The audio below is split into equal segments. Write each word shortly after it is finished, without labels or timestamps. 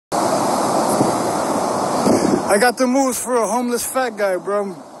I got the moves for a homeless fat guy,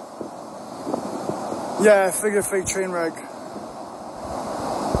 bro. Yeah, I figured fake train wreck.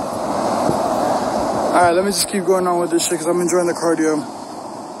 Alright, let me just keep going on with this shit because I'm enjoying the cardio.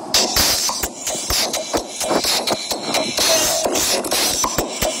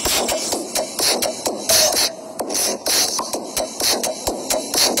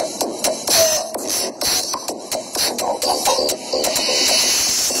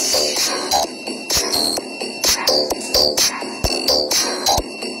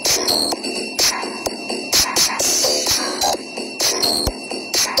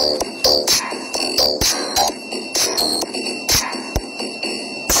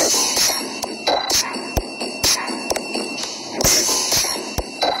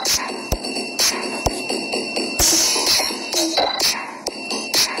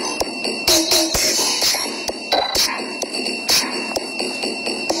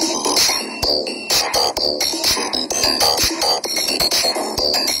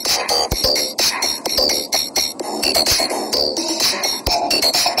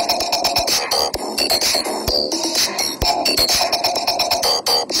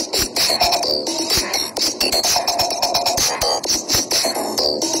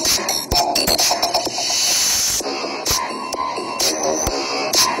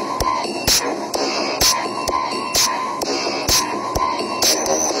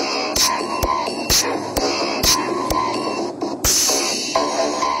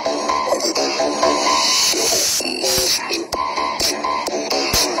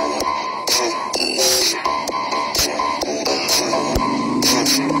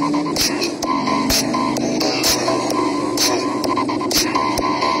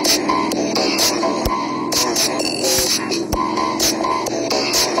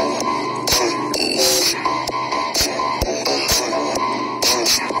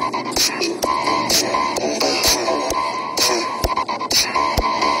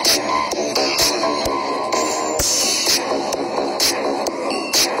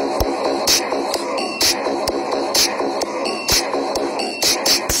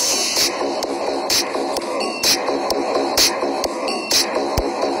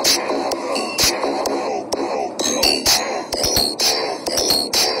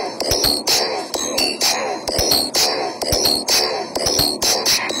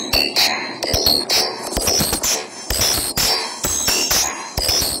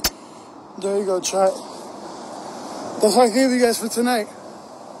 There you go, chat. That's what I gave you guys for tonight.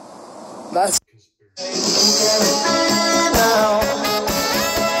 That's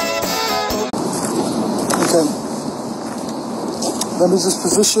okay. Let me just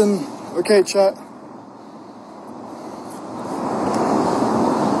position. Okay, chat.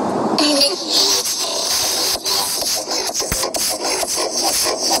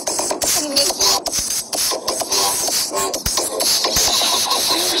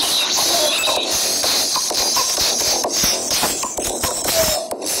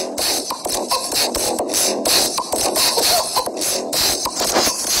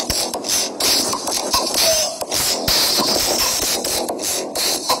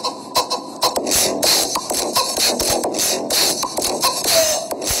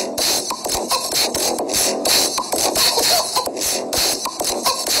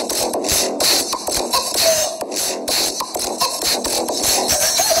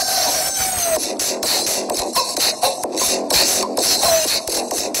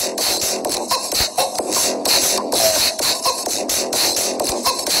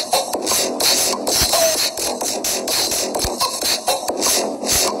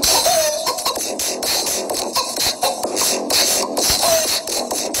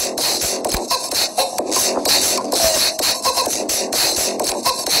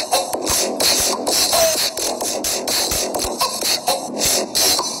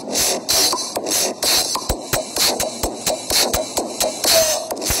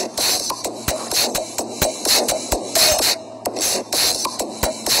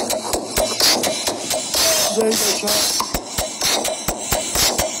 There you go, chat.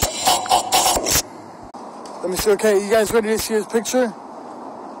 Let me see. Okay, you guys ready to see his picture?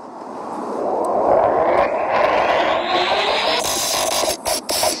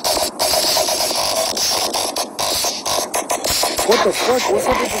 What the fuck? What's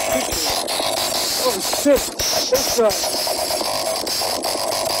up with this picture? Oh shit! This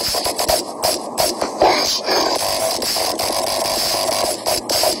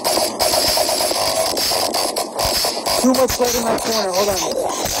too much light in that corner. Hold on.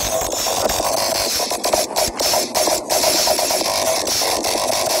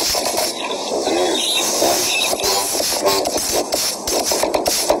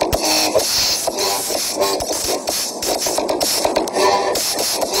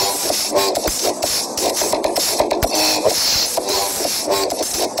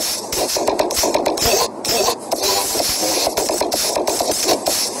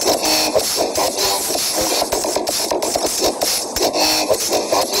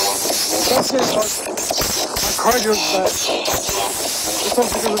 cardio's bad. It's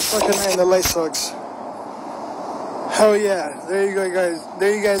also because it's fucking night and the light sucks. Hell yeah. There you go, guys.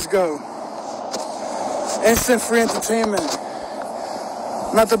 There you guys go. Instant free entertainment.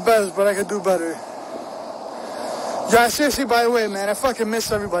 Not the best, but I could do better. Yeah, seriously, by the way, man, I fucking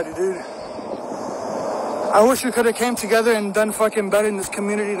miss everybody, dude. I wish we could have came together and done fucking better in this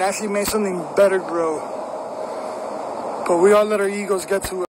community and actually made something better grow. But we all let our egos get to it.